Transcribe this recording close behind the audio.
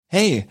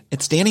Hey,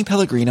 it's Danny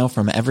Pellegrino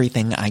from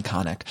Everything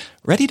Iconic.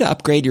 Ready to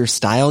upgrade your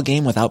style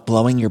game without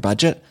blowing your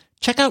budget?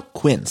 Check out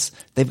Quince.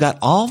 They've got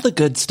all the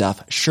good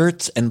stuff,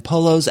 shirts and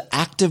polos,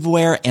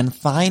 activewear, and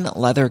fine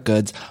leather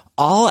goods,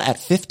 all at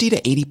 50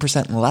 to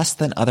 80% less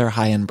than other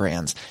high-end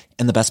brands.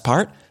 And the best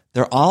part?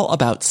 They're all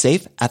about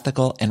safe,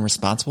 ethical, and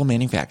responsible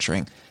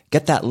manufacturing.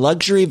 Get that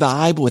luxury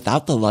vibe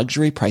without the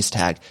luxury price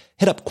tag.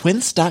 Hit up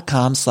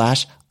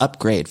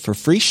quince.com/upgrade for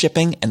free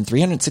shipping and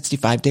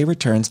 365-day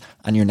returns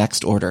on your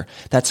next order.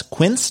 That's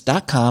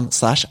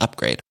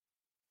quince.com/upgrade.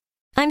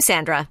 I'm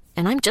Sandra,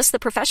 and I'm just the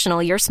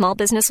professional your small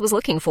business was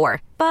looking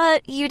for.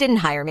 But you didn't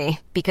hire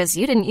me because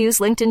you didn't use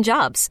LinkedIn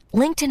Jobs.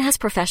 LinkedIn has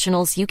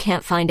professionals you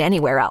can't find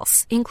anywhere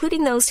else,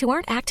 including those who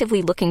aren't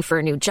actively looking for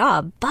a new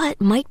job, but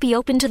might be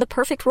open to the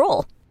perfect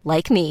role,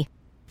 like me.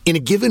 In a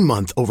given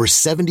month, over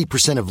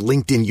 70% of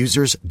LinkedIn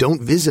users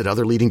don't visit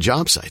other leading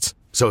job sites.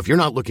 So if you're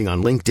not looking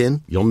on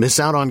LinkedIn, you'll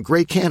miss out on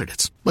great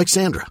candidates like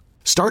Sandra.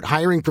 Start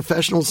hiring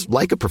professionals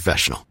like a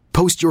professional.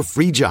 Post your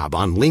free job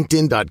on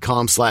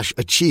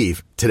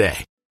linkedin.com/achieve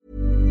today.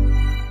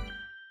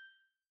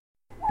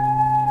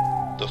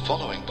 The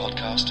following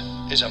podcast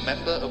is a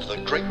member of the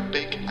Great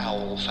Big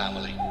Owl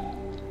family.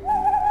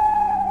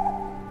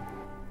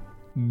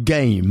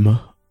 Game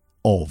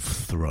of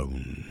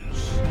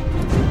Thrones.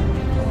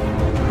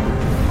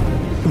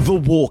 The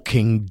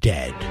Walking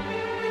Dead.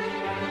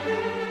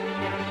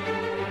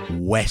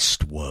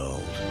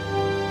 Westworld.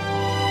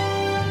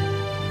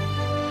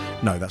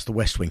 No, that's the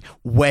West Wing.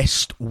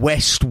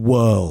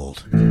 Westworld.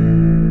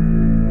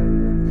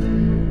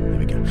 There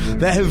we go.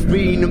 There have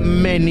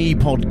been many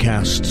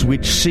podcasts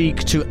which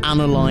seek to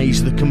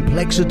analyse the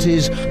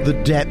complexities, the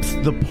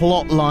depth, the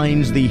plot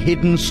lines, the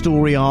hidden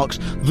story arcs,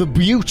 the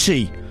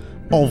beauty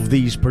of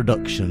these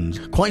productions.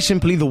 Quite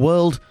simply, the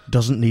world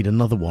doesn't need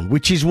another one,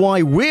 which is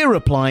why we're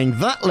applying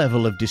that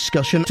level of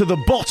discussion to the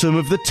bottom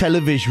of the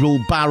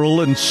televisual barrel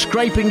and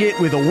scraping it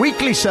with a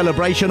weekly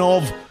celebration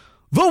of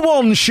The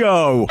One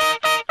Show.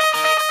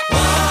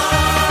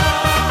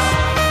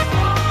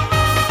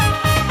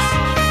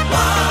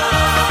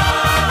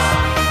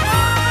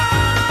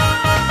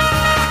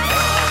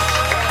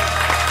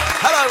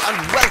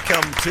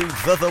 To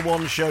The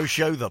One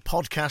Show, the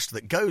podcast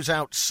that goes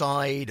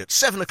outside at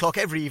 7 o'clock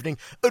every evening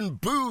and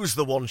boos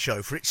The One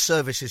Show for its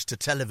services to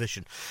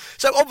television.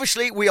 So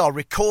obviously we are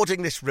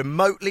recording this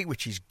remotely,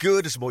 which is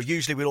good, as more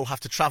usually we'll all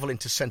have to travel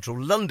into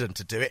central London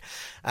to do it.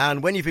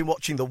 And when you've been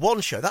watching The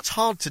One Show, that's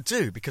hard to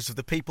do because of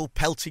the people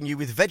pelting you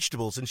with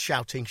vegetables and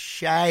shouting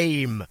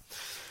shame.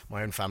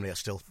 My own family are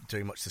still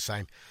doing much the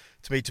same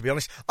to me, to be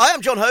honest. I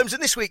am John Holmes,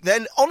 and this week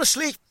then,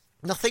 honestly,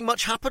 nothing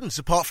much happens,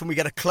 apart from we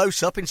get a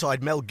close-up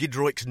inside Mel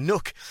Gidroich's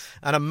nook,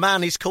 and a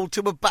man is called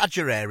to a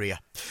badger area.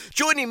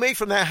 Joining me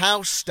from their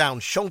house down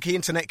shonky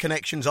internet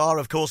connections are,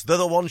 of course,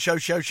 The One Show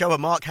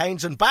and Mark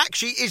Haynes, and back,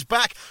 she is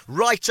back,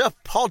 writer,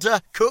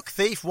 podder, cook,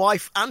 thief,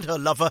 wife, and her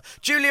lover,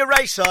 Julia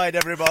Rayside,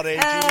 everybody.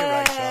 Hey. Julia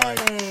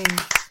Rayside.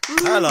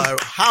 Hello.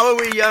 How are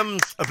we,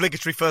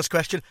 obligatory first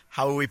question,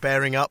 how are we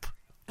bearing up?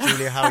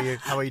 Julia, how are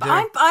you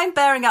doing? I'm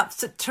bearing up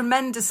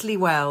tremendously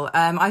well.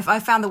 I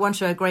found The One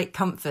Show a great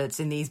comfort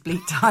in these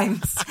bleak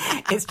times.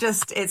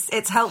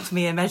 It's helped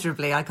me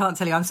immeasurably. I can't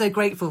tell you. I'm so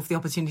grateful for the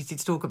opportunity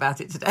to talk about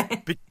it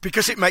today.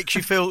 Because it makes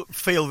you feel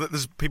that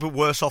there's people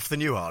worse off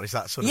than you are. Is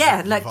that sort of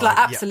like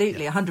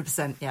absolutely,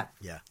 100%. Yeah.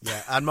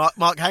 And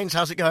Mark Haynes,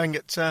 how's it going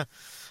at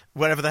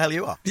wherever the hell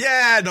you are?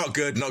 Yeah, not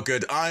good.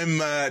 I'm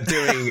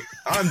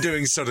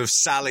doing sort of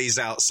Sally's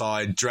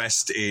outside,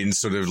 dressed in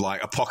sort of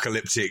like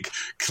apocalyptic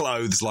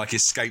clothes, like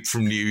Escape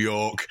from New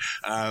York.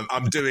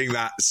 I'm doing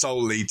that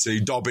solely to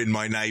dob in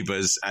my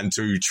neighbours and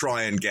to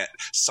try and get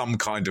some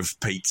kind of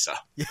pizza.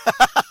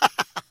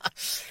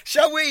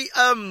 Shall we?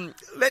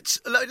 Let's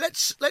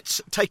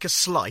take a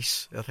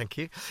slice. Thank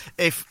you.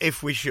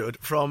 If we should,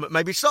 from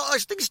maybe start. I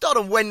think start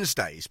on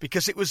Wednesdays,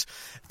 because that was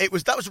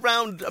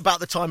around about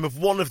the time of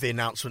one of the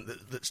announcements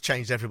that's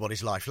changed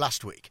everybody's life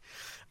last week,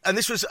 and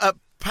this was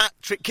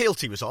Patrick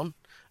Kielty was on.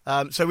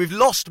 So we've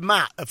lost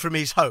Matt from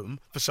his home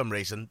for some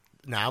reason.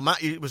 Now,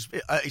 Matt was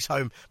at his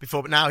home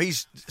before, but now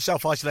he's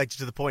self-isolated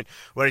to the point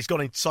where he's gone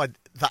inside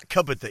that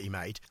cupboard that he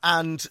made.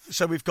 And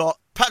so we've got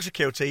Patrick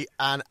Kielty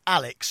and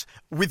Alex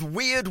with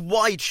weird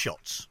wide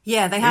shots.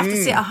 Yeah, they have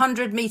to sit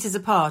 100 metres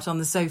apart on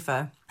the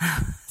sofa.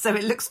 So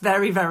it looks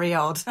very, very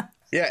odd.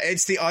 Yeah,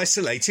 it's the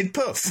isolated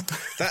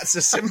puff. That's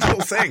a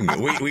simple thing.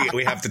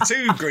 We have the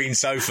two green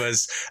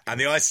sofas and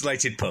the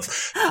isolated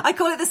puff. I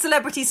call it the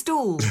celebrity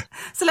stool.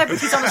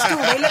 Celebrities on a stool,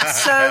 they look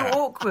so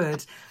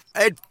awkward.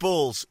 Ed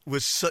Balls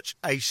was such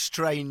a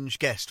strange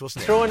guest,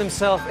 wasn't he? Throwing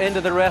himself into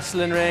the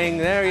wrestling ring.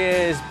 There he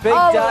is, Big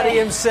Daddy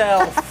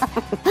himself.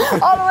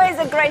 Always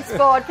a great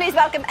sport. Please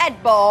welcome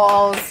Ed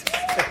Balls.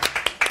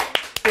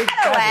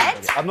 Hello,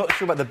 Ed. I'm not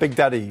sure about the Big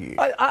Daddy.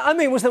 I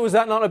mean, was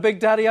that not a Big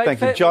Daddy outfit?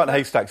 Thank you. Giant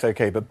haystack's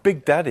okay, but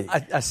Big Daddy.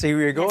 I see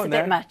where you're going there.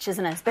 It's a bit much,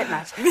 isn't it? It's a bit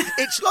much.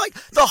 It's like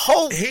the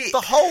whole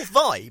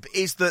vibe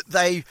is that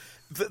the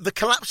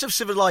collapse of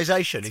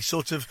civilization is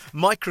sort of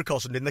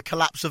microcosmed in the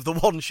collapse of The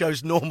One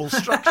Show's normal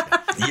structure.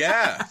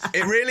 Yeah,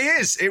 it really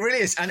is. It really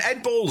is. And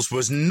Ed Balls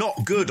was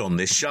not good on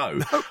this show.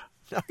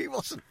 No, he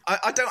wasn't.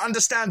 I don't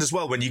understand as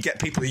well when you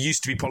get people who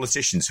used to be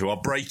politicians who are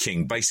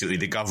breaking basically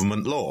the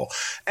government law.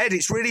 Ed,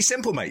 it's really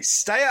simple, mate.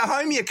 Stay at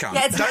home, you cunt.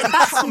 Yeah, don't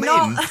come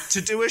in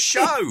to do a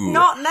show.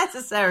 Not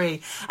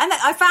necessary. And then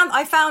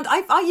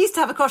I used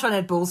to have a crush on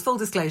Ed Balls, full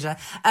disclosure.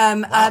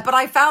 But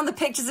I found the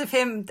pictures of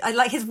him,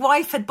 like his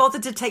wife had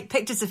bothered to take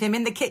pictures of him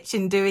in the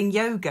kitchen doing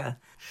yoga.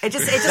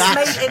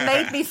 It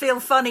made me feel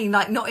funny,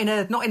 like not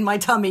in my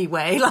tummy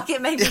way. Like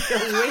it made me feel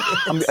weird.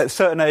 At a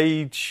certain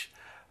age,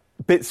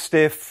 a bit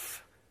stiff.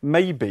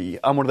 Maybe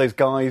I'm one of those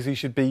guys who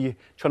should be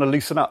trying to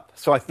loosen up.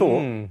 So I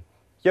thought,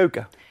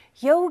 yoga.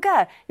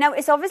 Yoga. Now,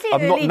 it's obviously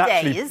early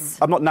days.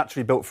 I'm not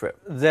naturally built for it.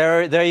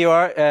 There you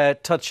are,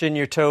 touching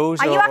your toes.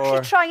 Are you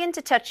actually trying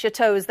to touch your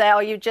toes there, or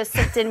are you just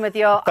sitting with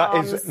your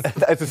arms?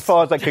 That is as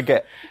far as I could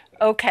get.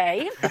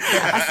 Okay.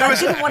 I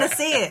didn't want to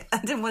see it.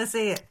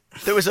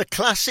 There was a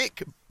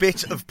classic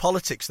bit of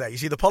politics there. You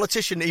see, the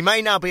politician, he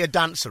may now be a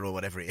dancer or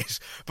whatever he is,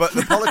 but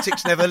the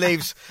politics never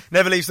leaves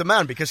the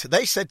man, because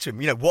they said to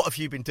him, what have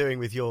you been doing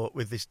with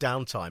this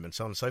downtime and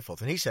so on and so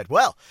forth? And he said,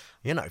 well,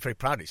 very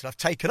proudly, he said, I've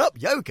taken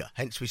up yoga,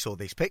 hence we saw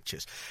these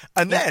pictures.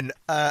 And then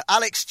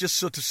Alex just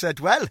sort of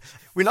said, well,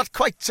 we're not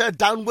quite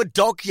downward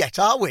dog yet,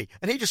 are we?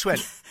 And he just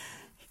went,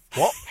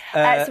 what?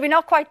 So we're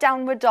not quite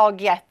downward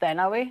dog yet then,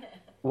 are we?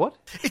 What?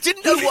 He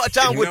didn't know what a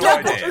downward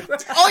dog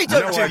was. I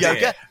don't do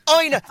yoga.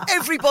 I know.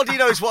 Everybody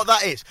knows what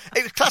that is.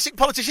 It was classic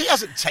politician. He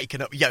hasn't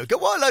taken up yoga.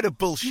 What a load of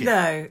bullshit.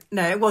 No,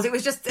 it was. It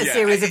was just a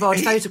series of odd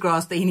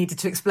photographs that he needed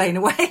to explain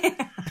away.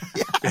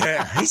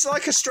 Yeah, he's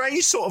like a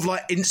strange sort of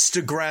like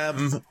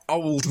Instagram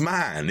old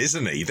man,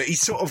 isn't he? That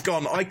he's sort of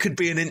gone, I could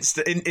be an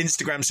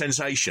Instagram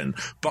sensation,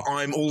 but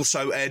I'm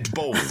also Ed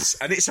Balls.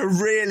 And it's a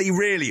really,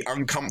 really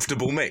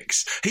uncomfortable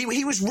mix.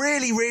 He was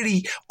really,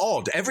 really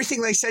odd.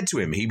 Everything they said to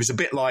him, he was a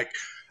bit like...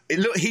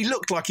 He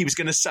looked like he was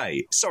going to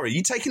say, sorry,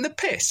 you taking the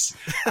piss?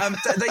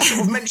 They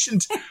sort of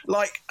mentioned,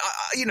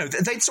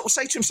 they'd sort of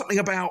say to him something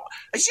about,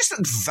 it's just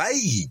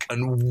vague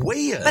and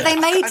weird. But they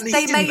made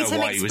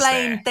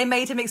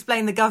him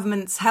explain the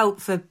government's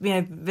help for,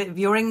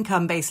 your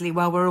income, basically,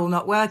 while we're all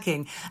not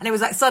working. And it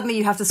was like, suddenly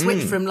you have to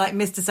switch from, like,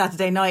 Mr.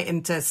 Saturday Night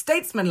into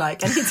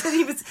statesman-like. And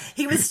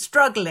he was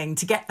struggling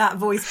to get that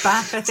voice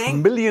back, I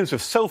think. Millions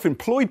of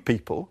self-employed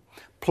people,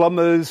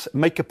 plumbers,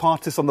 makeup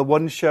artists on the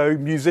One Show,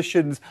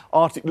 musicians,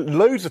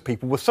 loads of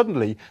people,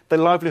 suddenly their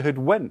livelihood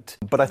went.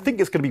 But I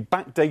think it's going to be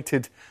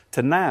backdated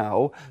to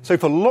now. So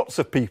for lots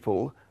of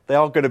people, they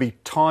are going to be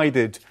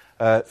tided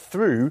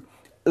through.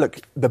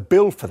 Look, the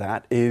bill for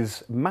that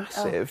is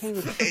massive.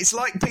 It's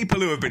like people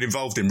who have been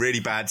involved in really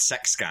bad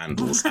sex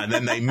scandals and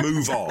then they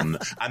move on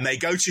and they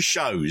go to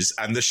shows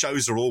and the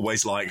shows are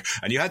always like,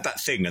 and you had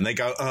that thing and they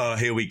go, oh,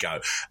 here we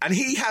go. And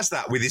he has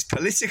that with his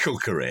political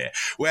career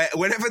where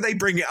whenever they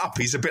bring it up,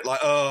 he's a bit like,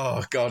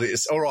 oh, God,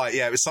 it's all right.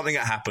 Yeah, it was something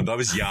that happened. I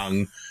was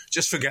young.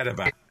 Just forget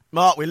about it.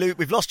 Mark,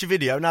 we've lost your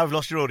video. Now we've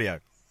lost your audio.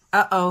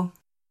 Uh-oh.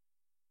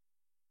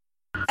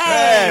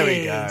 There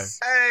we go.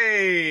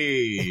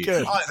 Hey!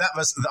 Good. I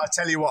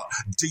tell you what,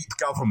 deep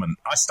government.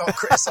 I start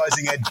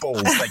criticising Ed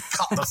Balls, they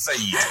cut the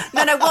feed.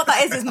 No, what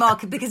that is,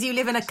 Mark, because you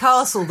live in a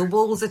castle, the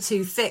walls are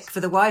too thick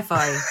for the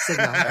Wi-Fi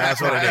signal.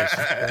 That's what it is.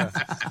 Yeah.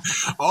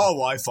 Our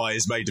Wi-Fi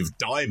is made of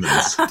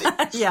diamonds.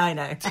 Yeah, I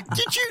know.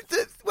 Did you...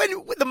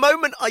 The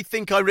moment I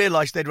think I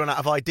realised they'd run out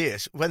of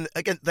ideas, when,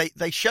 again,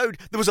 they showed...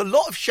 There was a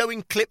lot of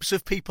showing clips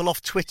of people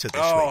off Twitter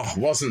this week. Oh,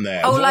 wasn't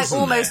there?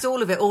 Almost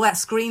all of it, all that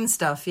screen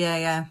stuff,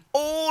 yeah.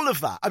 All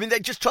of that. I mean, they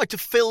just tried to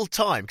fill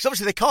time. Because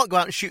obviously they can't go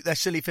out and shoot their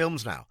silly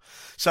films now.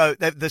 So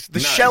the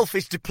shelf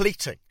is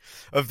depleting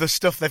of the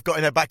stuff they've got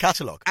in their back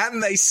catalogue.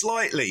 And they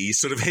slightly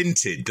sort of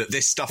hinted that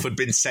this stuff had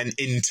been sent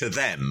into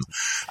them.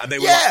 And they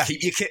were like,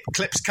 keep your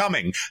clips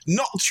coming.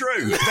 Not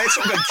true. They're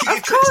sort of going, keep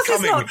your clips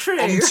coming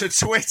onto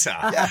Twitter.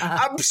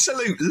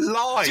 Absolute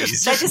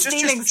lies. They're just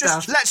stealing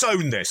stuff. Let's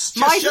own this.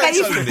 Let's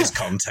own this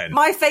content.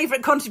 My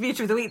favourite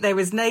contributor of the week, though,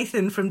 was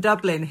Nathan from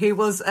Dublin, who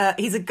was,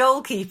 he's a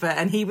goalkeeper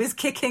and he was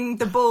kicking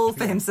the ball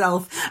for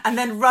himself and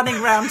then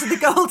running round to the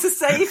goal to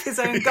save his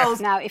own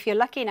goals. Now, if you're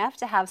lucky enough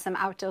to have some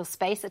outdoor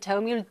space at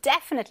home, you'll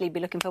definitely be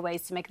looking for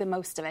ways to make the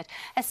most of it,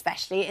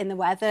 especially in the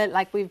weather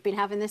like we've been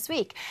having this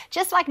week.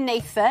 Just like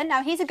Nathan,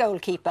 now he's a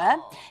goalkeeper.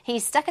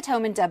 He's stuck at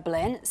home in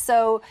Dublin,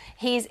 so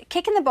he's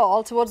kicking the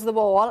ball towards the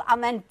wall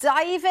and then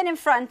diving in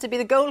front to be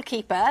the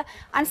goalkeeper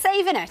and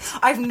saving it.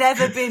 I've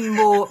never been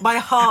more... My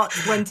heart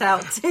went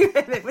out to him.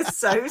 It was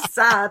so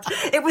sad.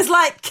 It was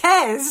like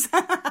Kes.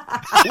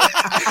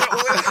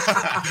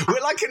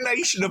 We're like a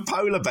nation of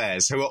polar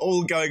bears who are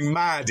all going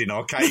mad in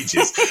our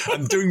cages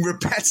and doing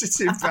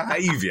repetitive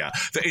behaviour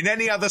that in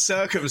any other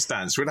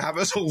circumstance would have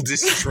us all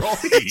destroyed.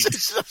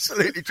 It's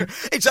absolutely true.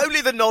 It's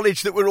only the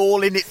knowledge that we're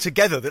all in it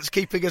together that's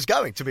keeping us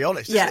going, to be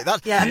honest. Yeah, isn't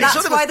it? and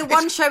that's why the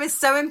One Show is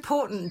so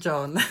important,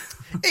 John.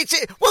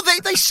 Well,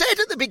 they said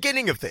at the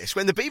beginning of this,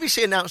 when the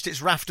BBC announced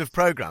its raft of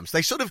programmes,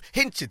 they sort of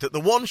hinted that the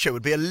One Show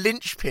would be a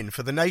linchpin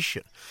for the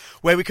nation,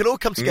 where we could all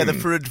come together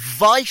for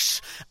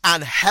advice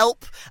and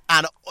help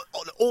and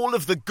all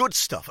of the good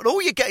stuff. And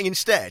all you're getting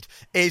instead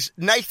is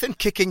Nathan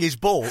kicking his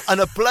ball and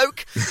a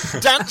bloke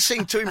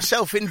dancing to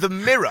himself in the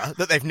mirror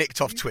that they've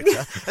nicked off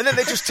Twitter. And then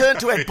they just turn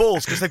to Ed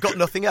Balls because they've got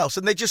nothing else.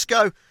 And they just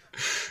go,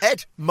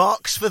 Ed,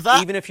 marks for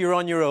that. Even if you're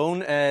on your own,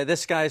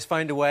 this guy's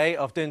found a way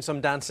of doing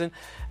some dancing.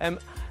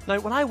 Now,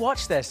 when I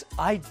watched this,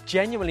 I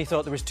genuinely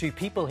thought there was two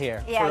people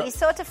here. Yeah, he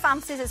sort of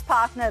fancies his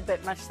partner a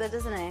bit much, though,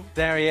 doesn't he?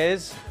 There he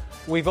is.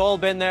 We've all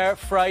been there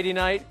Friday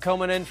night,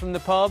 coming in from the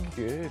pub.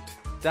 Good.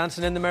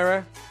 Dancing in the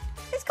mirror.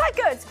 It's quite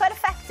good. It's quite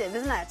effective,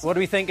 isn't it? What do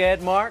we think,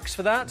 Ed, marks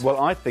for that? Well,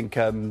 I think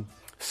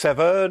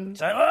Seven.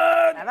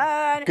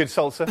 Good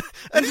salsa.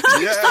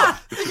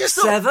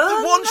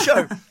 The One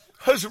Show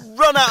has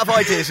run out of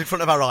ideas in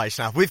front of our eyes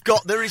now.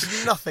 There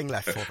is nothing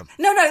left for them.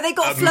 No, they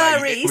got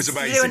Fleur Reese to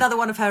amazing. do another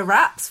one of her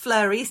raps.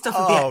 Fleur Reese off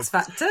of the X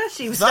Factor.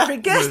 She was very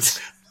good.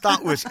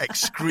 That was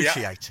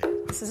excruciating.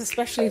 Yeah. This is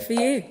especially for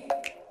you.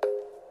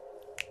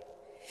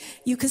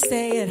 You can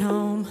stay at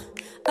home.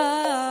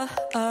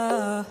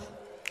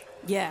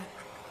 Yeah.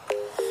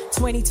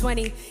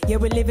 2020, yeah,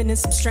 we're living in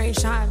some strange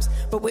times,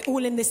 but we're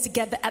all in this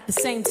together at the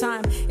same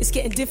time. It's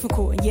getting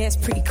difficult, and yeah, it's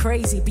pretty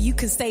crazy, but you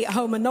can stay at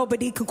home and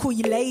nobody can call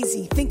you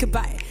lazy. Think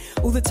about it.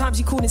 All the times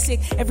you call in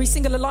sick, every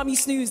single alarm you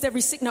snoozed,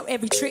 every signal,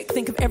 every trick.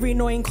 Think of every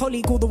annoying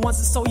colleague, all the ones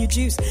that stole your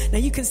juice. Now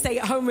you can stay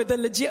at home with a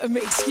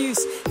legitimate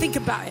excuse. Think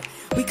about it.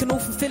 We can all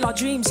fulfill our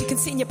dreams. You can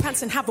sit in your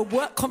pants and have a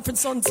work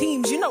conference on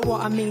Teams. You know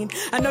what I mean.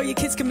 I know your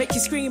kids can make you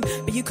scream,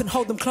 but you can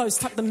hold them close,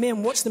 tuck them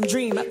in, watch them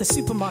dream at the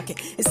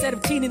supermarket. Instead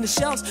of cleaning the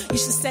shelves, you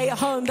should stay at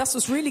home. That's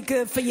what's really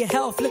good for your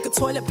health. Look at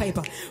toilet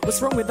paper.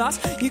 What's wrong with us?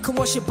 You can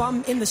wash your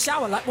bum in the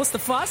shower. Like, what's the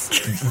fuss?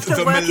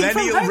 The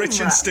millennial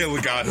Richard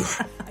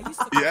Stilgo.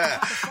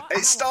 Yeah,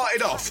 it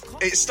started off.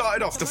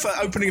 The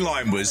opening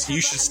line was,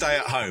 "You should stay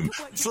at home."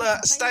 Fleur,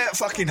 stay at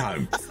fucking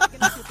home.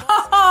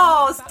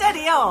 Oh,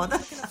 steady on.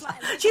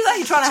 She's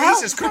actually trying to help.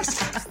 Jesus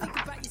Christ.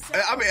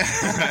 I mean,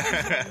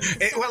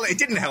 it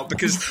didn't help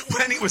because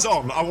when it was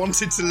on, I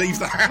wanted to leave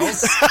the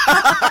house.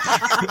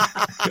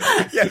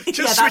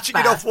 Just switching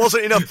it off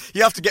wasn't enough.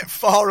 You have to get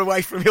far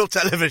away from your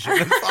television,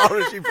 as far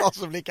as you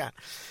possibly can.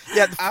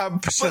 Yeah,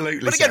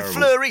 absolutely. But again, terrible.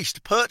 Fleur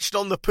East perched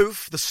on the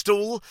poof, the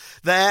stool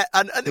there,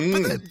 and but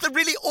the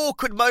really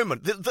awkward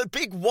moment, the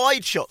big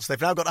wide shots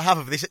they've now got to have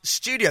of this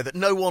studio that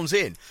no one's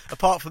in,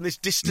 apart from this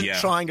distant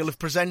triangle of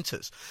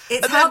presenters.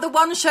 It's how the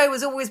One Show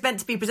was always meant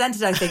to be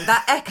presented. I think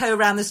that echo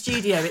around the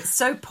studio. It's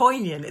so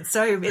poignant. It's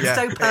so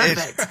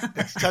perfect.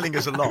 It's telling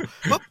us a lot.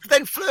 But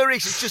then Fleur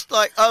East is just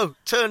like,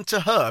 turn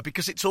to her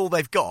because it's all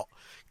they've got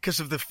because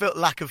of the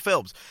lack of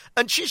films,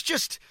 and she's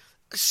just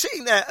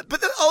sitting there. But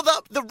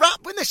the rap,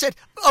 when they said,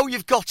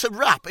 you've got to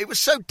rap, it was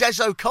so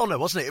Des O'Connor,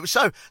 wasn't it? It was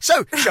so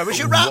show us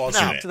your rap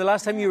now. So the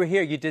last time you were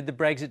here, you did the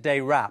Brexit Day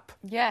rap.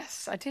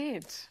 Yes, I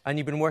did. And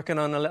you've been working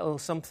on a little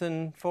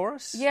something for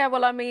us? Yeah,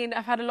 well, I mean,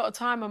 I've had a lot of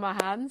time on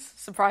my hands.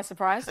 Surprise,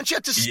 surprise. And she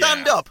had to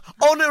stand up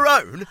on her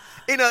own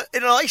in an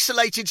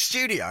isolated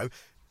studio,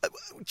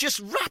 just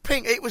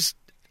rapping. It was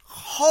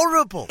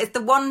horrible. It's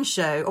the One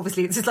Show.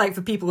 Obviously, it's just like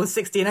for people who are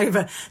 60 and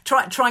over,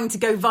 trying to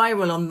go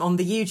viral on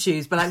the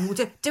YouTubes. But like,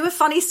 we'll do a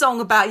funny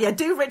song about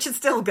do Richard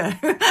Stilgo,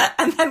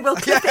 and then we'll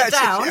clip it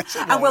down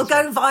and we'll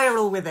go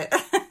viral with it.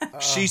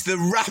 She's the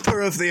rapper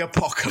of the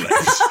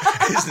apocalypse,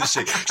 isn't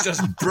she? She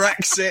does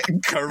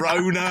Brexit,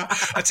 Corona.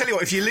 I tell you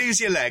what, if you lose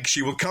your leg,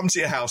 she will come to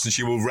your house and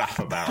she will rap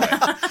about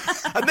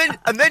it.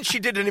 and then she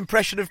did an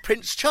impression of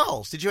Prince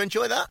Charles. Did you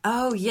enjoy that?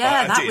 Oh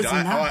yeah, that was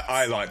nice.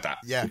 I liked that.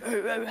 Yeah.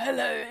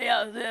 Hello.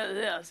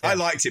 Yes. I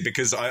liked it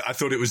because I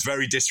thought it was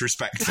very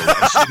disrespectful.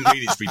 And she didn't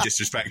mean it to be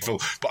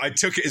disrespectful, but I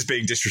took it as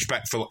being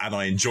disrespectful and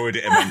I enjoyed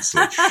it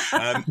immensely.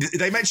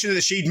 They mentioned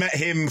that she'd met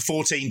him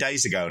 14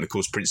 days ago, and of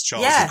course Prince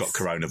Charles had got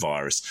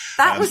coronavirus.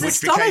 That was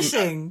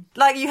astonishing.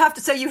 Like you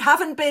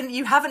haven't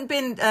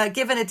been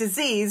given a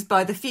disease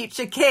by the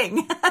future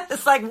king.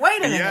 It's like, wait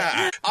a minute.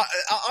 Yeah,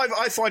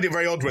 I find it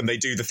very odd when they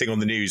do the thing on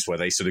the news where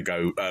they sort of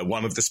go,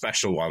 one of the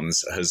special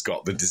ones has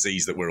got the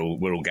disease that we're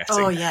all getting.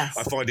 Oh yes,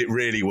 I find it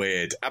really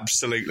weird.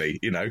 Absolutely,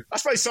 I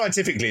suppose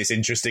scientifically it's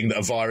interesting that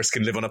a virus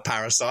can live on a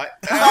parasite.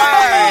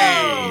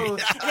 Oh!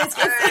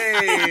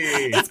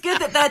 It's good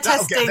that they're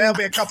testing. There'll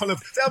be a couple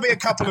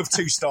of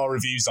 2-star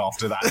reviews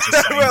after that.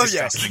 Just saying, well,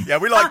 disgusting. Yeah,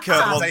 we like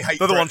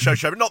the One Show,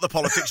 but not the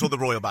politics or the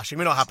royal bashing.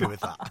 We're not happy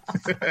with that.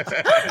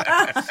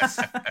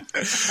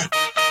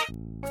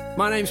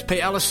 My name's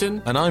Pete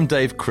Allison. And I'm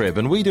Dave Cribb,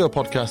 and we do a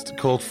podcast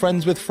called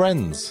Friends with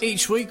Friends.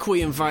 Each week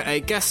we invite a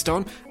guest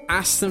on,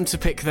 ask them to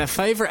pick their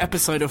favourite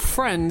episode of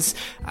Friends,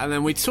 and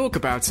then we talk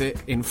about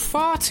it in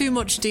far too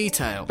much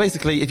detail.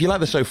 Basically, if you like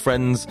the show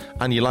Friends,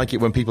 and you like it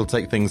when people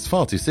take things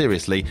far too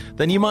seriously,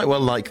 then you might well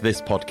like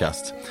this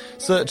podcast.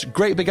 Search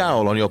Great Big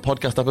Owl on your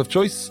podcast app of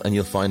choice, and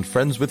you'll find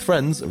Friends with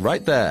Friends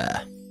right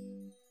there.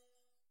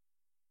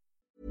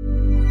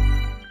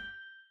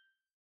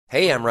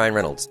 Hey, I'm Ryan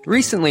Reynolds.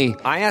 Recently,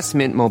 I asked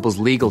Mint Mobile's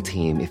legal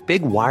team if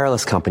big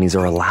wireless companies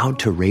are allowed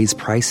to raise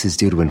prices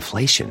due to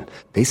inflation.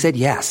 They said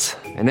yes.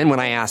 And then when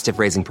I asked if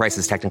raising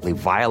prices technically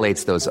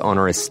violates those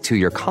onerous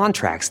 2-year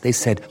contracts, they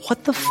said,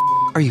 "What the f***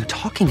 are you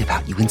talking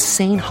about, you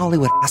insane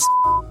Hollywood ass?"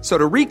 So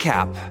to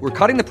recap, we're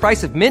cutting the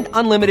price of Mint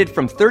Unlimited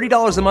from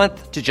 $30 a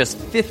month to just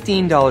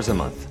 $15 a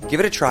month. Give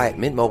it a try at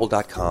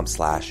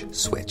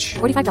mintmobile.com/switch.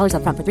 $45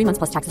 up front for 3 months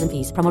plus taxes and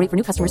fees. Promo rate for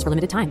new customers for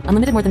limited time.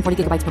 Unlimited more than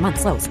 40 gigabytes per month.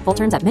 Slows full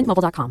terms at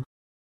mintmobile.com.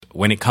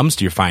 When it comes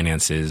to your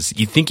finances,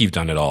 you think you've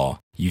done it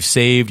all. You've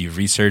saved, you've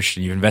researched,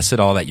 and you've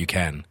invested all that you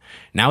can.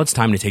 Now it's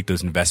time to take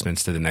those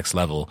investments to the next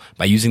level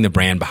by using the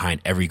brand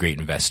behind every great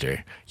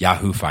investor,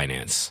 Yahoo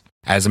Finance.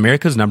 As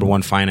America's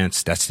 #1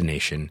 finance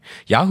destination,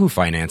 Yahoo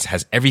Finance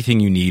has everything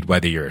you need,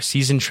 whether you're a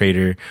seasoned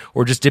trader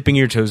or just dipping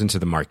your toes into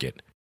the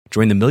market.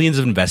 Join the millions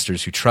of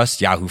investors who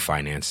trust Yahoo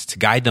Finance to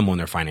guide them on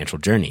their financial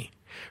journey.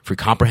 For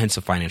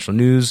comprehensive financial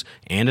news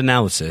and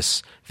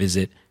analysis,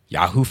 visit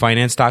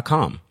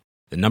yahoofinance.com,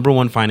 the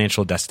 #1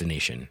 financial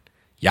destination,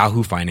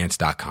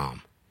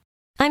 yahoofinance.com.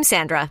 I'm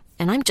Sandra,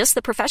 and I'm just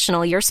the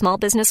professional your small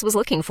business was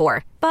looking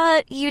for.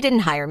 But you didn't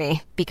hire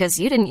me because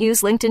you didn't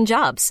use LinkedIn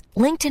Jobs.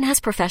 LinkedIn has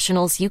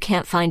professionals you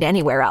can't find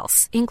anywhere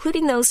else,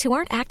 including those who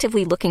aren't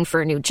actively looking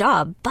for a new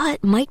job,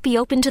 but might be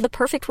open to the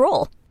perfect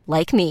role,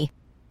 like me.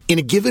 In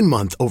a given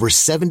month, over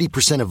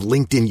 70% of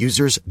LinkedIn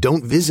users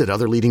don't visit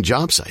other leading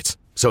job sites.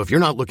 So if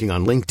you're not looking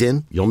on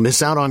LinkedIn, you'll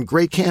miss out on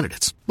great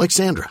candidates like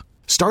Sandra.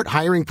 Start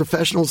hiring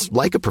professionals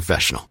like a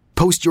professional.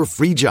 Post your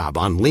free job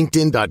on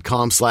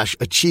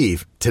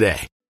linkedin.com/achieve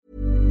today.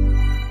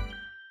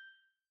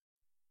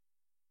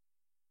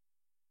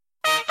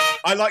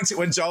 I liked it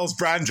when Giles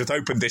Brandreth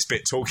opened this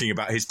bit talking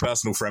about his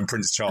personal friend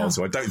Prince Charles,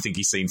 who I don't think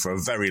he's seen for a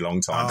very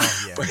long time.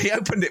 But he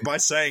opened it by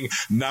saying,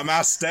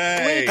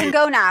 "Namaste." We can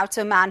go now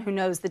to a man who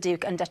knows the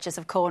Duke and Duchess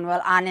of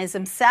Cornwall and is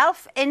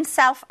himself in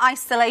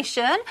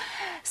self-isolation.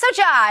 So,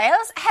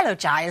 Giles, hello,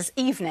 Giles,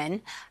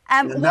 evening.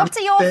 What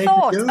are your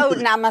thoughts? Oh,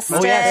 namaste.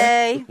 Oh,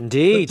 yes.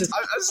 Indeed. I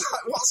was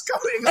like, what's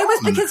going on? It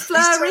was because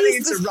Fleury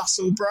was into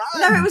Russell Brand.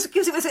 No, it was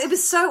because it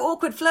was so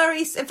awkward. Fleury,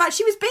 in fact,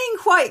 she was being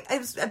it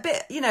was a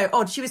bit,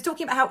 odd. She was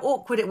talking about how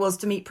awkward it was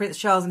to meet Prince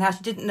Charles and how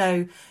she didn't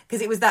know,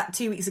 because it was that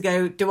 2 weeks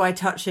ago, do I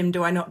touch him,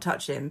 do I not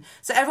touch him?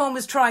 So everyone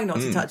was trying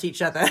not to touch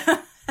each other.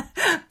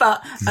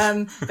 But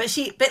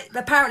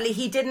apparently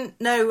he didn't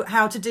know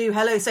how to do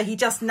hello, so he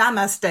just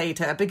namaste'd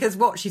her because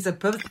she's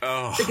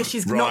because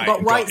she's not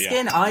got white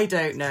skin. I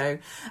don't know.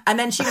 And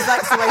then she was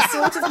like, so I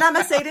sort of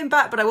namaste'd him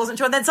back, but I wasn't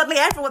sure. And then suddenly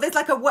there's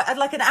like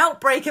an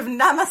outbreak of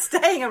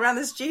namasteing around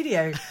the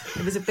studio.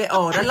 It was a bit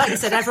odd. And like you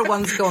said,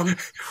 everyone's gone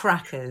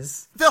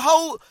crackers. The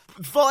whole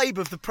vibe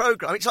of the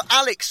programme, it's like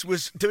Alex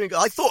was doing,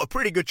 I thought, a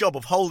pretty good job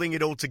of holding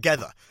it all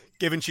together,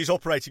 given she's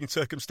operating in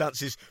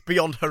circumstances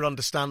beyond her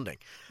understanding.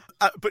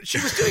 But she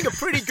was doing a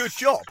pretty good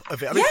job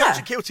of it. I mean,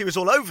 Patrick Kielty was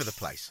all over the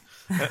place.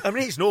 I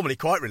mean, he's normally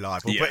quite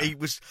reliable, but it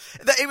was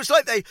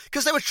like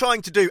because they were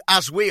trying to do,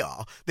 as we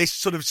are, this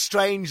sort of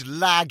strange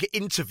lag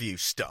interview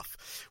stuff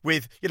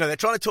with, they're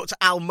trying to talk to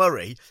Al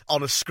Murray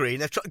on a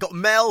screen. They've got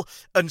Mel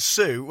and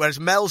Sue, whereas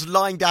Mel's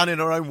lying down in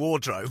her own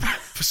wardrobe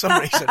for some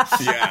reason.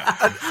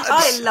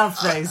 I love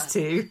those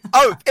two.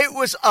 Oh, it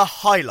was a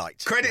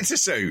highlight. Credit to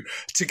Sue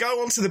to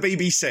go onto the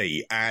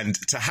BBC and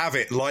to have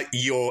it like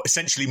you're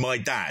essentially my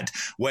dad,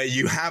 where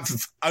you have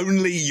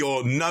only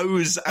your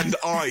nose and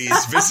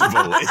eyes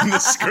visible in the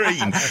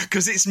screen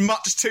because it's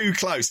much too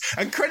close.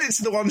 And credit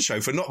to the One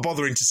Show for not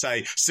bothering to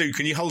say, Sue,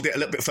 can you hold it a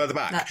little bit further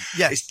back?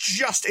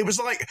 It's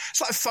like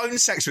phone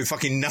sex with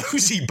fucking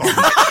nosy bomb.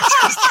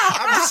 Just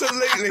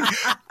absolutely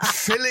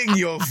filling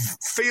your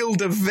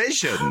field of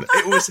vision.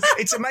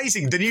 It's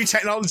amazing, the new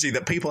technology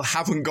that people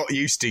haven't got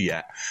used to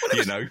yet.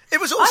 It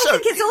was also. I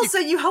think it's also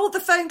you hold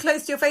the phone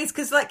close to your face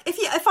because, like, if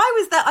I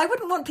was there, I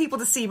wouldn't want people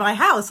to see my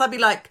house. I'd be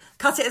like,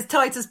 cut it as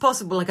tight as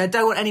possible. Like, I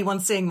don't want anyone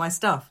seeing my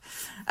stuff.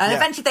 And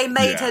eventually they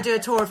made her do a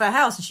tour of her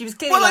house, and she was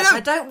clearly I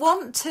don't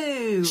want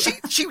to.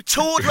 She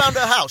toured around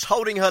her house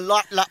holding her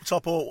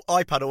laptop or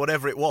iPad or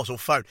whatever it was, or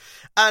phone.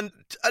 And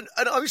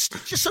I was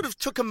just sort of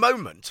took a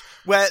moment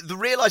where the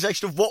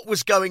realisation of what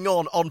was going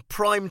on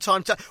prime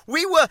time.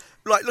 We were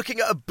like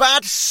looking at a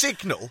bad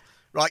signal,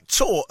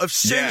 tour of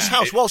Sue's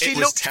house while she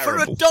looked for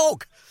a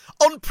dog.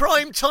 On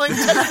prime time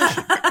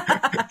television.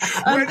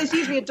 There's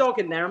usually a dog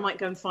in there. I might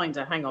go and find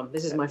her. Hang on,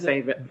 this is my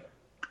favourite.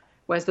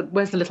 Where's the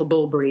little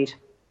bull breed?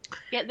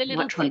 Get the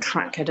little. I might try and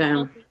track her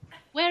down.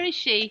 Where is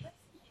she?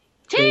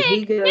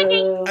 Tig!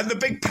 And the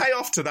big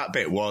payoff to that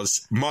bit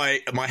was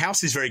my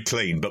house is very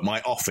clean, but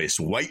my office,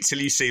 wait till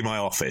you see my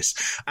office.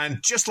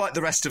 And just like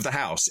the rest of the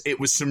house, it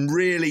was some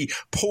really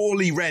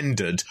poorly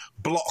rendered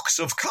blocks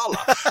of colour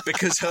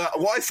because her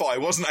Wi-Fi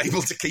wasn't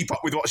able to keep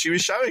up with what she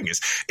was showing us.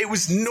 It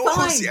was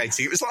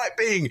nauseating. It was like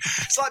being,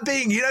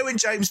 you know, in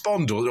James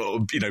Bond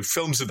or you know,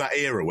 films of that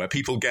era where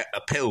people get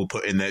a pill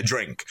put in their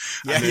drink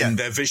and then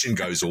their vision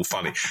goes all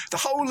funny. The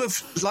whole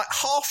of, like,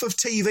 half of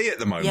TV at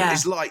the moment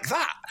is like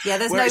that. Yeah,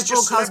 there's where no it's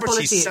just broadcast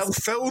quality. celebrities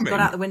self-filming. Gone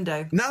out the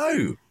window.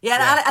 No.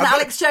 Yeah, and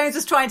Alex Jones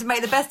was trying to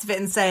make the best of it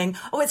and saying,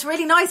 "Oh, it's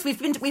really nice. We've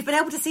been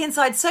able to see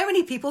inside so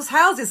many people's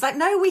houses." Like,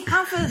 no, we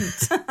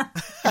haven't.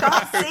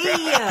 Can't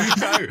see.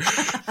 No,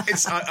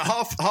 it's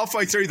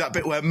halfway through that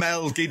bit where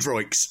Mel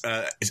Gidroyk's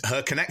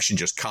her connection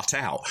just cut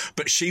out,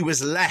 but she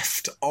was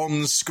left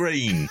on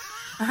screen.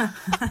 Are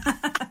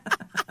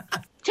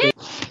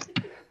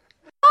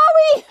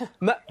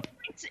we?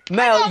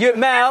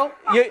 Mel,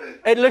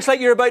 it looks like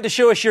you're about to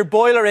show us your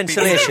boiler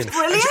installation.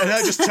 And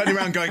they're just turning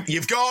around going,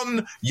 you've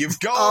gone.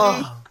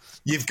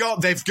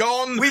 They've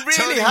gone. We really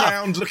turning have.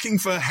 around looking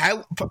for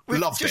help.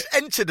 We've just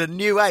entered a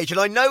new age, and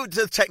I know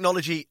the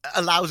technology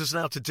allows us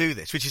now to do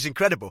this, which is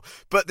incredible.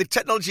 But the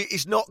technology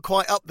is not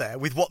quite up there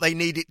with what they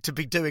need it to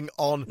be doing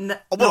even on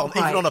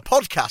a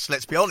podcast.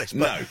 Let's be honest.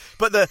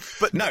 But the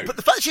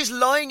fact she's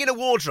lying in a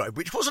wardrobe,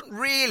 which wasn't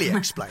really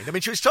explained. I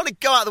mean, she was trying to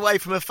go out of the way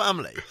from her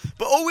family,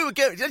 but all we were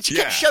getting, she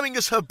kept showing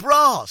us her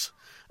bras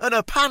and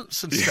her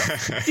pants and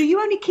stuff. Do you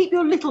only keep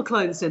your little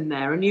clothes in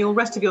there and your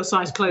rest of your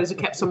size clothes are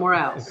kept somewhere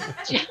else?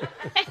 Thanks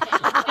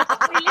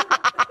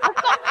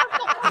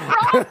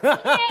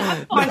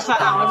for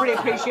that, Al. I really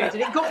appreciate it.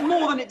 It got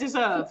more than it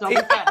deserved.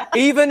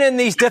 Even in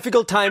these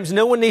difficult times,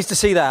 no one needs to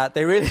see that.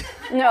 They really...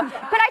 No.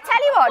 But I tell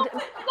you what...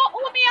 I've got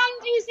all my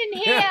undies in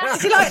here.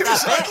 Do you like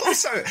that?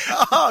 Also,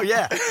 oh,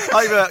 yeah.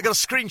 I've got a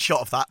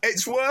screenshot of that.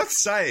 It's worth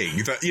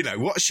saying that, you know,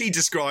 what she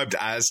described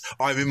as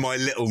I'm in my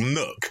little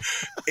nook,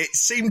 it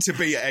seemed to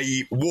be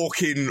a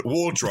walk-in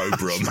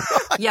wardrobe room.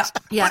 Yeah,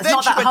 it's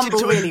not that humble,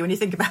 really, when you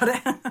think about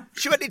it.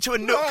 She went into a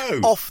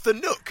nook off the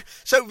nook.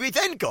 So we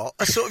then got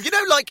a sort of, you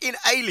know, like in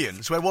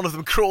Aliens, where one of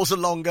them crawls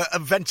along a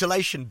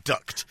ventilation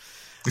duct.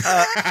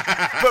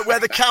 But where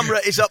the camera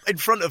is up in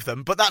front of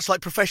them, but that's like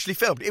professionally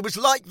filmed. It was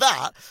like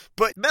that,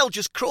 but Mel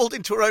just crawled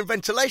into her own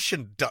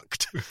ventilation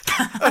duct.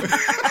 Come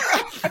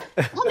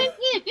in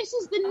here. This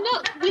is the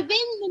nook within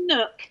the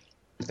nook.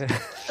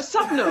 A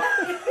sub-nook.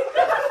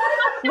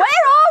 Where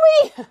are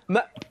we?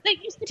 There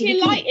used to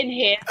be a light in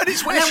here. And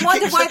it's where she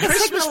wondered keeps why her the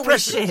Christmas signal was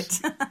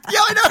presents. shit.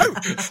 Yeah, I know.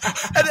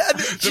 And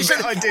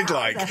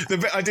The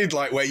bit I did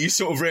like where you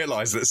sort of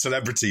realise that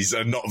celebrities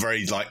are not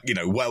very, like, you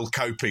know, well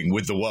coping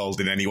with the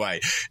world in any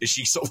way, is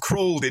she sort of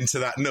crawled into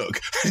that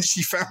nook and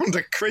she found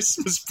a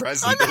Christmas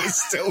present that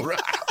was still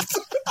wrapped.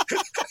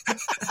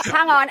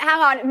 Hang on.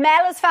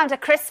 Mel has found a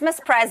Christmas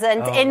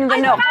present in the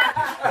nook.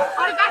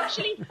 I've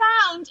actually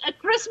found a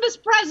Christmas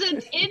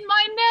present in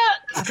my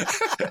nook.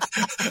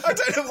 I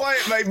don't know why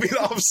it made me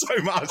laugh so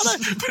much,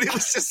 but it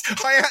was just,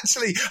 I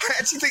actually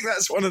think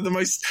that's one of the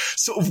most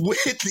sort of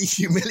weirdly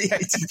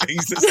humiliating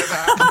things that's ever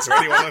happened to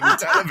anyone on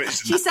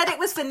television. She said it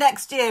was for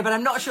next year, but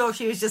I'm not sure if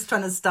she was just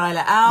trying to style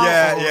it out.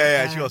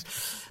 Yeah, she was.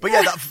 But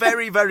yeah, that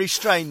very, very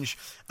strange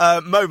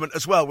moment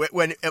as well,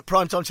 when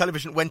primetime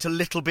television went a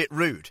little bit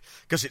rude,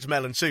 because it's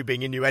Mel and Sue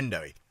being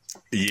innuendo-y.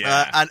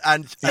 Yeah.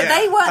 But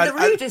they weren't the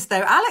rudest,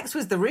 though. Alex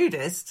was the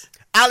rudest.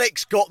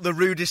 Alex got the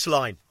rudest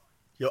line.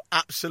 You're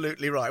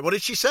absolutely right. What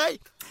did she say?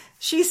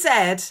 She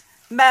said,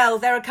 Mel,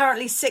 there are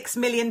currently 6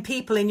 million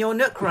people in your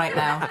nook right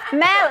now.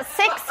 Mel,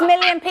 6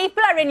 million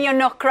people are in your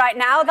nook right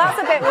now. That's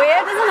a bit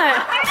weird, isn't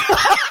it?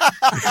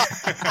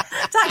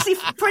 It's actually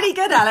pretty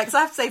good, Alex.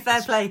 I have to say,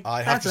 fair play.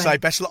 I have to say,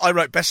 I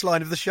wrote best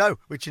line of the show,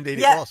 which indeed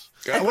it was.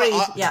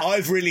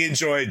 I've really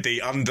enjoyed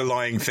the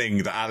underlying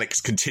thing that Alex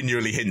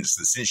continually hints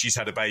that since she's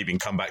had a baby and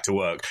come back to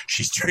work,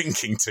 she's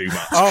drinking too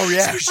much. Oh,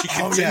 yeah. So she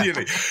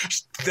continually...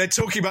 They're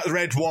talking about the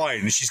red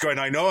wine. She's going,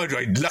 I know,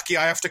 I'm lucky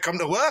I have to come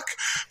to work,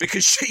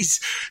 because she's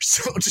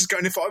sort of just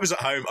going, if I was at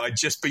home, I'd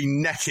just be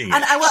necking.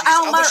 And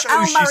Al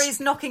Murray's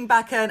knocking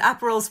back an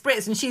Aperol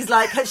Spritz, and she's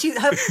like,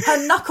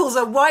 her knuckles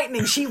are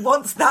whitening. She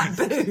wants that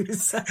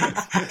booze.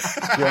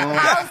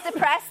 Al's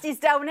depressed. He's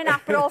down in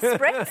Aperol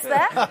Spritz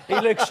there. He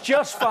looks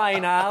just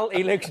fine, Al.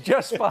 He looks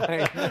just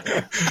fine.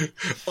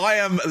 I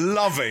am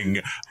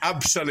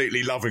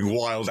absolutely loving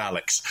Wild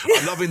Alex.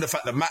 I'm loving the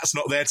fact that Matt's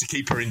not there to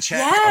keep her in check.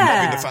 Yeah. I'm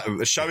loving the fact that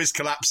the show is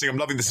collapsing. I'm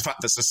loving the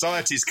fact that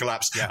society's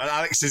collapsed. Yeah. And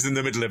Alex is in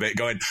the middle of it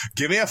going,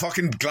 give me a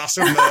fucking glass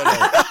of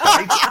Merlot.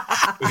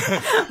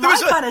 Right? My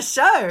kind of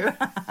show.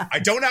 I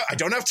don't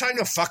have time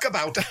to fuck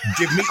about.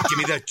 Give me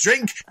the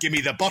drink. Give me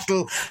the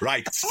bottle.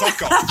 Right,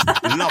 fuck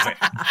off. Love it.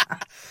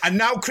 And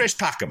now Chris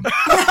Packham.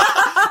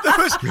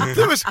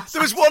 There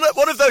was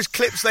one of those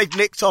clips they've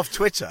nicked off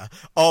Twitter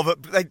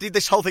of they did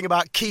this whole thing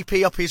about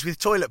keepy uppies with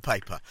toilet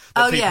paper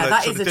that people are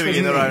that sort is of a doing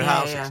in their own thing.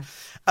 houses. Yeah.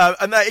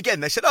 And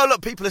they said, oh,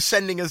 look, people are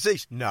sending us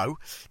these. No,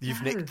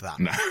 you've nicked that.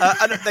 No.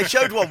 And they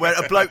showed one where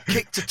a bloke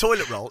kicked a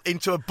toilet roll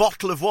into a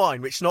bottle of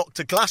wine, which knocked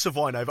a glass of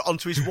wine over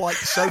onto his white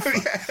sofa.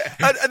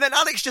 And then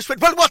Alex just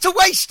went, well, what a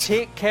waste!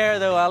 Take care,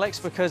 though, Alex,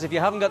 because if you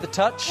haven't got the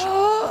touch,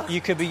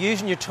 you could be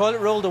using your toilet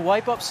roll to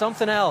wipe up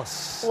something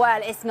else.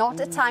 Well, it's not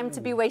a time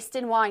to be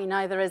wasting wine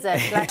either, is it?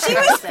 She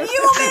was fuming!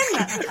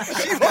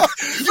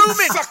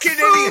 Fucking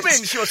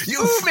idiot! She was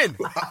fuming!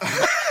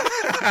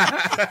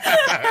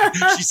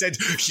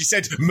 she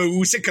said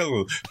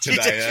musical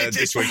today,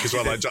 this week as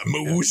well.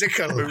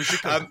 Musical.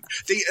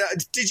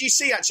 Did you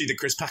see actually the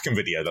Chris Packham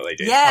video that they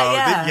did?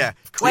 Yeah.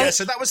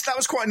 So that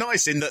was quite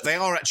nice in that they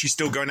are actually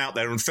still going out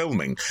there and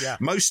filming. Yeah.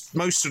 Most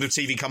sort of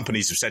TV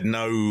companies have said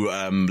no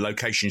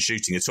location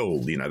shooting at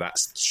all. You know,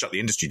 that's shut the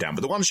industry down.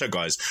 But the One Show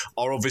guys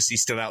are obviously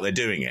still out there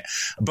doing it.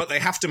 But they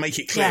have to make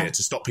it clear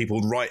to stop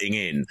people writing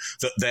in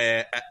that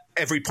they're...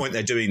 At every point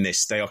they're doing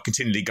this, they are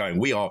continually going,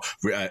 we are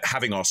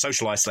having our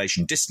social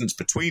isolation distance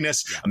between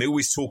us, and they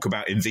always talk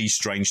about in these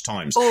strange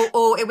times.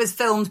 Or it was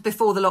filmed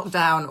before the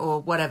lockdown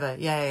or whatever.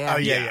 Yeah. Oh,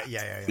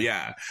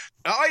 yeah.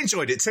 I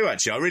enjoyed it too,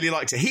 actually. I really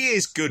liked it. He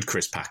is good,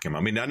 Chris Packham.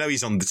 I mean, I know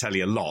he's on the telly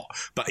a lot,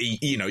 but he,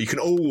 you know, you can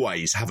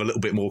always have a little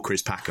bit more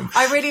Chris Packham.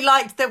 I really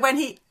liked that when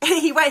he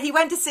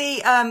went to see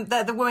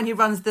the woman who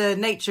runs the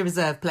nature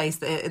reserve place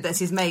that's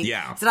his mate.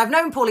 Yeah. Said, I've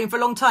known Pauline for a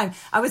long time.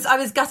 I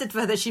was gutted for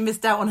her that she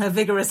missed out on her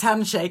vigorous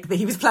handshake that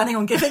he was planning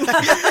on giving her.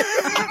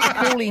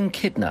 Pauline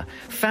Kidner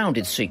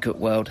founded Secret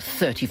World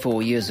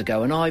 34 years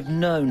ago, and I've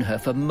known her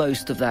for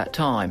most of that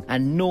time.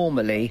 And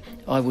normally,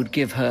 I would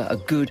give her a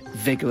good,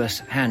 vigorous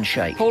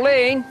handshake. Pauline!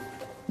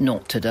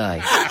 Not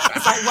today.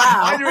 It's like,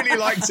 wow. I really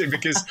liked it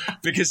because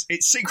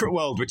it's Secret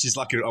World, which is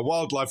like a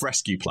wildlife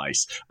rescue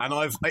place, and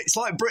it's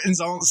like Britain's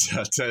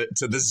answer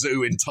to the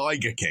zoo in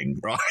Tiger King,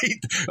 right?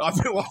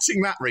 I've been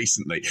watching that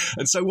recently,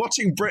 and so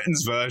watching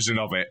Britain's version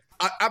of it,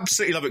 I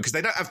absolutely love it because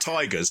they don't have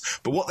tigers,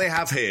 but what they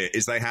have here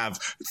is they have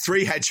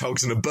 3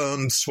 hedgehogs and a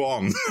burned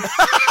swan.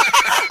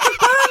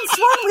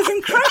 Swan was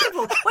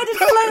incredible. Where did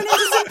it flown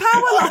into some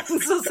power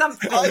lines or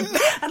something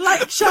and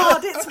like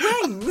charred its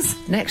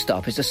wings? Next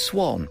up is a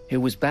swan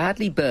who was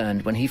badly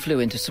burned when he flew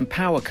into some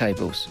power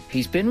cables.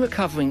 He's been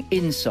recovering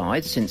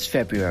inside since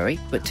February,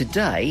 but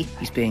today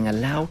he's being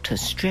allowed to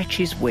stretch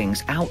his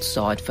wings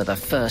outside for the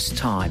first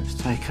time. Let's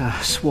take a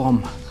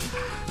swan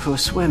for a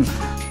swim.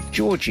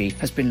 Georgie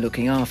has been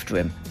looking after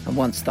him, and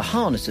once the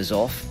harness is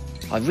off,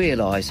 I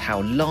realise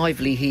how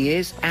lively he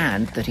is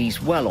and that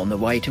he's well on the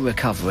way to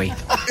recovery.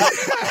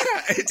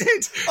 It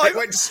did. It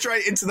went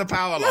straight into the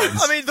power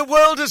lines. I mean, the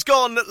world has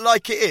gone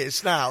like it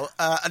is now,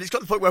 and it's got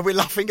to the point where we're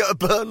laughing at a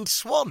burned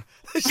swan.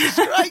 This is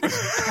great.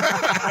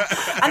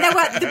 And there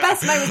were the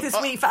best moments this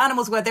week for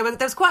animals were there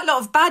was quite a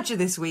lot of badger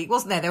this week,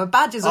 wasn't there? There were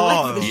badgers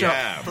all over the shop.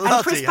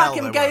 And Chris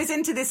Packham goes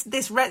into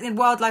this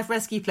wildlife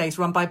rescue place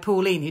run by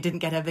Pauline, who didn't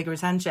get her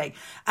vigorous handshake,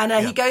 and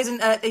he goes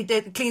and he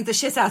cleans the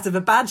shit out of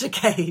a badger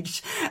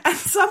cage. And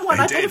someone,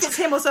 I don't know if it's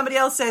him or somebody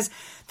else, says,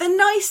 the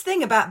nice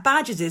thing about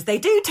badgers is they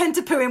do tend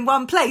to poo in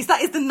one place.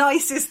 That is the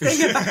nicest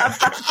thing about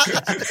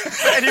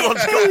badgers.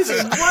 Anyone's poos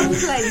in one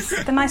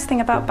place. The nice thing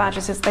about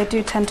badgers is they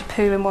do tend to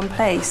poo in one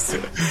place.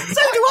 So do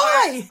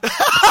I.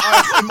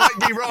 I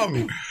might be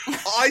wrong.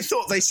 I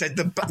thought they said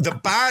the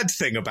bad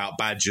thing about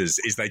badgers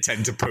is they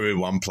tend to poo in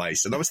one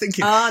place, and I was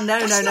thinking,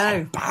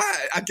 no. Bad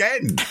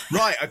again.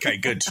 Right? Okay.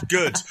 Good.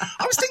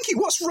 I was thinking,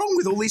 what's wrong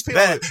with all these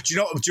people? Do you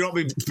know what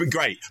would be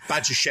great?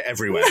 Badger shit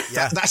everywhere.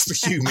 Yeah. That's the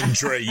human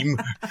dream.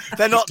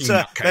 They're not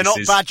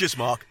badgers,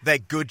 Mark. They're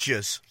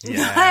goodgers.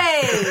 Yeah.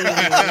 Hey.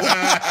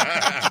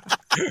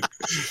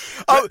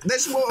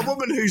 There's a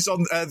woman who's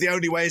on The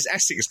Only Way is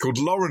Essex called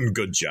Lauren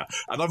Goodger,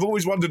 and I've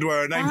always wondered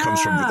where her name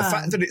comes from, but the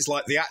fact that it's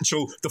like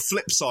the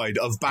flip side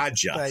of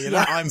Badger,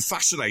 I'm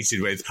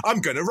fascinated with. I'm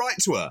going to write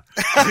to her.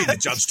 I mean, the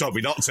judge told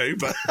me not to,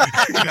 but...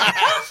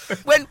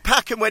 When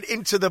Packham went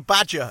into the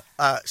badger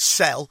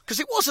cell, because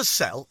it was a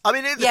cell, I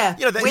mean, they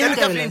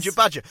definitely injured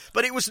badger,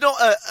 but it was not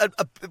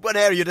an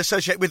area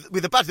associated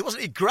with a badger. There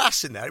wasn't any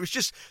grass in there. It was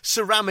just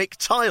ceramic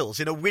tiles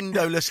in a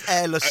windowless,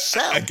 airless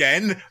cell.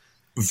 Again...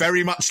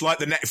 Very much like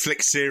the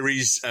Netflix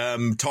series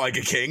Tiger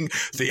King,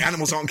 the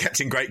animals aren't kept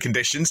in great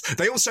conditions.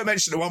 They also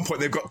mentioned at one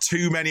point they've got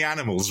too many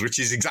animals, which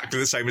is exactly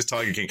the same as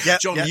Tiger King.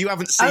 John, you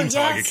haven't seen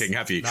Tiger King,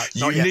 have you?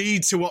 No, you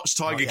need to watch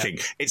Tiger King.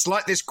 It's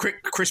like this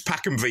Chris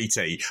Packham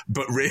VT,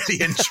 but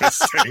really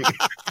interesting.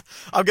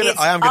 I am going to do it.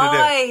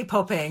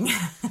 Eye-popping.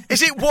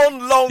 Is it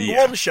one long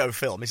one-show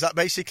film? Is that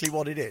basically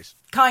what it is?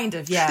 Kind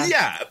of,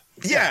 yeah.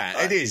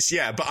 Yeah, it is.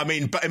 Yeah, but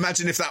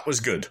imagine if that was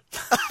good.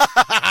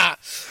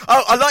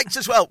 I liked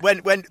as well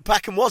when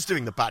Packham was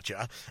doing the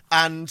badger,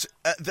 and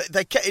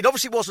it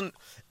was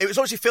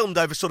obviously filmed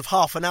over sort of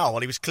half an hour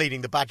while he was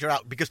cleaning the badger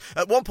out, because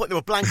at one point there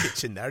were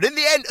blankets in there, and at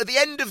the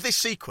end of this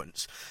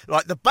sequence,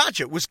 right, the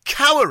badger was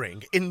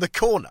cowering in the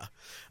corner.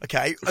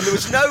 Okay, and there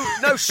was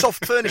no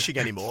soft furnishing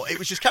anymore. It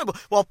was just cowering,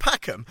 while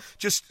Packham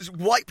just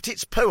wiped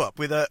its poo up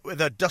with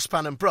a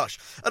dustpan and brush.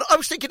 And I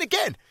was thinking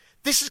again,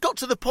 this has got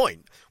to the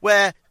point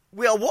where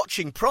We are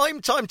watching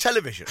prime-time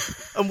television,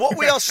 and what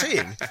we are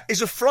seeing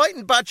is a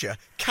frightened badger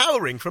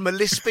cowering from a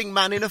lisping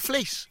man in a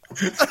fleece.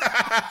 Oh,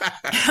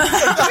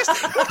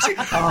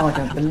 I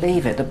don't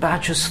believe it. The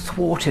badger's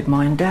thwarted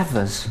my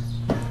endeavours.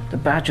 The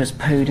badger's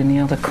pooed in the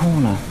other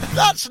corner.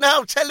 That's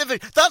now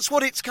television. That's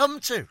what it's come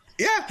to.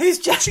 Yeah. Who's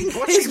just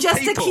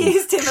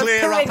accused him of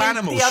clear up pooing in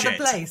animal the other shit.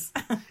 place.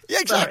 Yeah,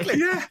 exactly.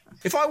 Yeah.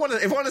 If I want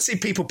to see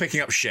people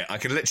picking up shit, I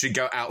can literally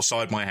go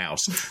outside my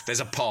house. There's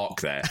a park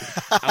there,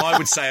 and I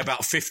would say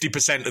about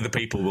 50% of the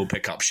people will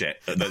pick up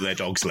shit that their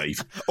dogs leave.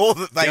 Or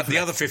that they. The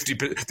other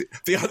 50%,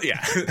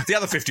 the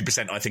other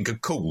 50% I think are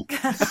cool.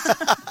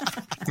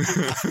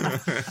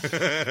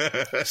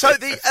 So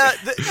the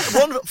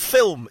one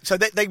film. So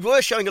they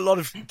were showing a lot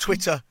of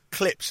Twitter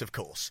clips, of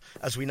course,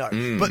 as we know.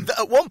 But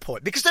at one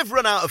point, because they've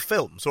run out of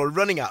films or are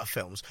running out of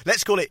films,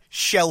 let's call it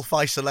shelf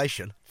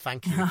isolation.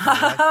 Thank you.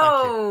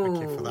 Thank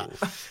you for that.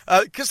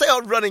 Because they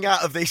are running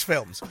out of these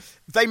films,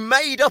 they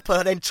made up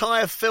an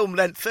entire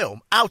film-length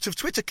film out of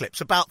Twitter clips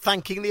about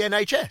thanking the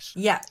NHS.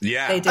 Yeah,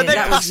 they did. And they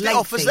that passed was it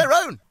off as their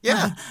own.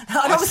 Yeah.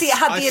 And obviously it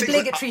had the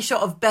obligatory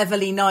shot of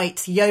Beverly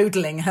Knight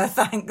yodeling her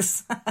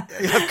thanks.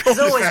 There's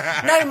always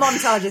no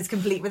montage is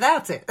complete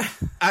without it.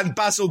 And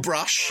Basil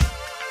Brush.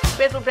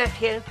 Basil Brush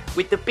here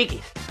with the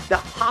biggest, the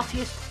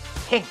heartiest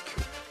thank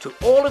you to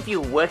all of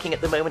you working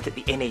at the moment at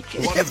the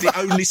NHS. One of the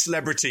only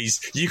celebrities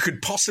you could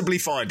possibly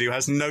find who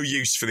has no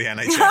use for the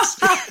NHS.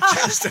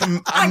 Just a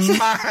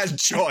mad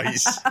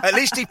choice. At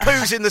least he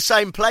poos in the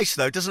same place,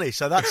 though, doesn't he?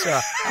 So that's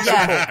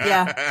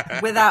yeah,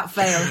 without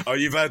fail. Oh,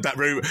 you've heard that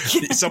rumour.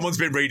 Someone's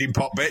been reading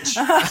Pop Bitch.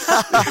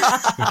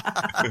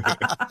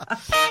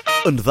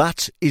 And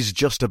that is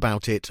just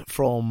about it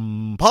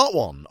from part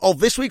one of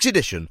this week's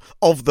edition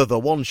of the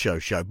One Show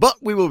Show.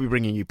 But we will be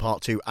bringing you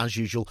part two, as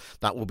usual.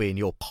 That will be in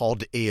your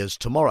pod ears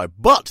tomorrow.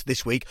 But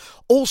this week,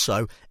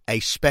 also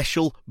a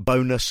special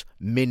bonus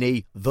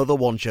mini The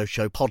One Show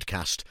Show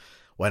podcast,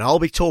 when I'll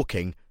be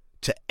talking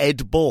to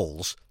Ed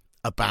Balls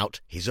about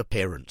his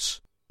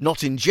appearance.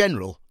 Not in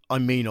general, I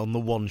mean on The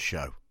One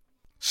Show.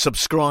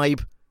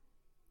 Subscribe,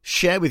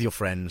 share with your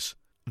friends.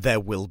 There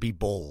will be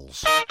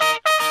balls.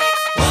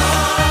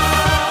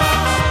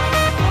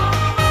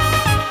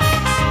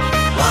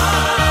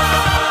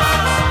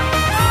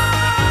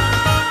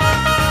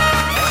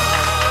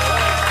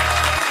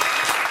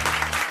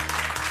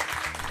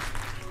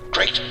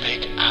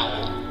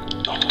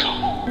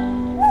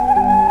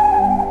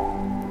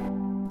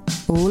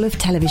 GreatBigOwl.com. All of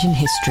television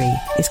history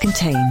is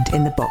contained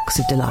in the Box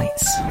of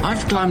Delights.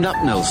 I've climbed up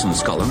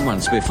Nelson's column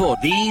once before.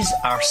 These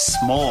are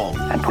small.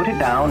 And put it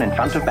down in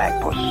front of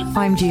Bagpuss.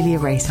 I'm Julia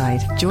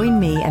Rayside. Join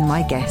me and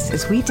my guests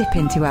as we dip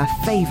into our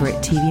favourite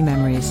TV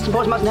memories.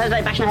 Boys mustn't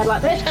hesitate bashing a head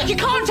like this. You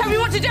can't tell me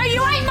what to do,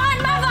 you ain't my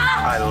mother!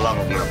 I love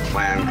it when a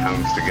plan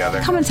comes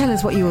together. Come and tell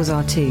us what yours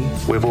are too.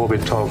 We've all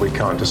been told we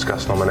can't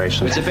discuss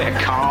nominations. It's a bit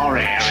of car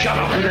air. Shut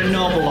up with a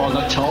novel on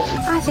the top.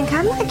 I think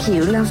I like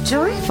you,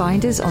 Lovejoy.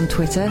 Find us on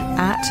Twitter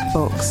at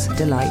Box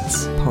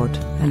Delights Pod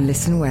and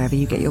listen wherever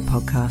you get your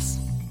podcasts.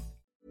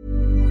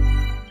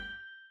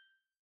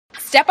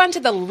 Step onto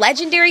the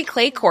legendary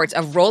clay courts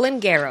of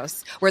Roland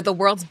Garros, where the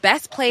world's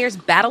best players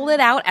battle it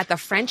out at the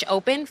French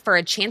Open for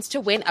a chance to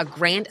win a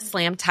Grand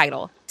Slam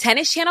title.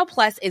 Tennis Channel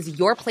Plus is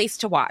your place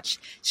to watch.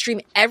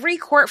 Stream every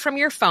court from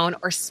your phone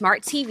or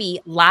smart TV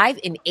live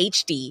in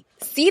HD.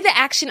 See the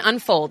action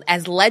unfold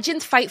as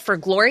legends fight for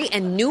glory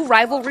and new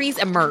rivalries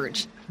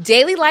emerge.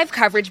 Daily live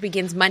coverage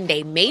begins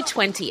Monday, May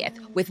 20th,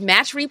 with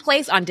match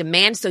replays on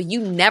demand so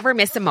you never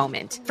miss a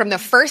moment. From the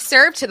first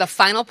serve to the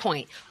final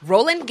point,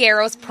 Roland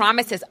Garros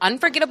promises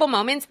unforgettable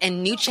moments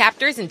and new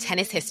chapters in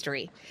tennis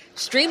history.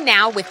 Stream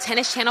now with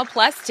Tennis Channel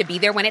Plus to be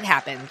there when it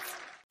happens.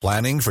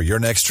 Planning for your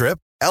next trip?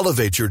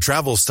 Elevate your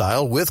travel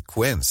style with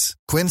Quince.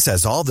 Quince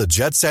has all the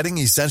jet-setting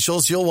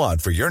essentials you'll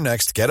want for your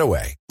next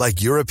getaway,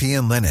 like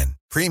European linen,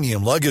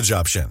 premium luggage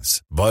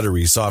options,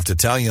 buttery soft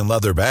Italian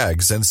leather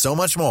bags, and so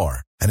much more.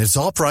 And it's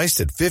all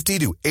priced at 50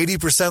 to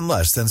 80%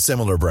 less than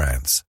similar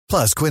brands.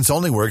 Plus, Quince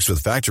only works with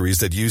factories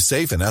that use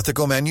safe and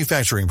ethical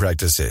manufacturing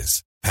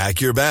practices.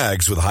 Pack your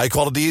bags with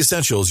high-quality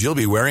essentials you'll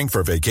be wearing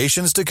for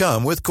vacations to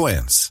come with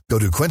Quince. Go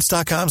to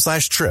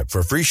quince.com/trip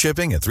for free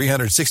shipping and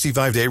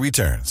 365-day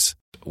returns.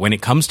 When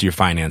it comes to your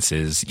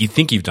finances, you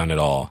think you've done it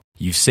all.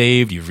 You've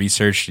saved, you've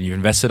researched, and you've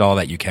invested all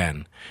that you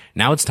can.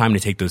 Now it's time to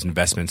take those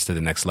investments to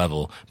the next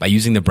level by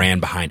using the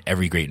brand behind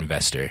every great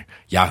investor,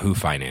 Yahoo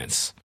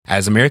Finance.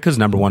 As America's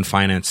 #1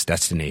 finance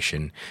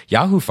destination,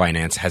 Yahoo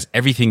Finance has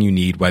everything you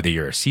need, whether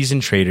you're a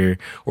seasoned trader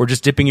or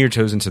just dipping your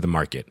toes into the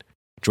market.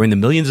 Join the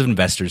millions of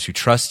investors who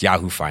trust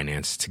Yahoo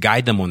Finance to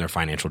guide them on their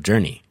financial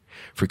journey.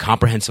 For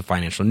comprehensive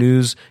financial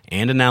news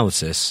and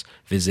analysis,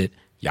 visit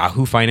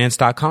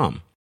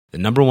yahoofinance.com. The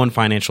 #1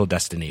 financial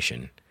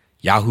destination,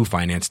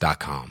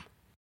 yahoofinance.com.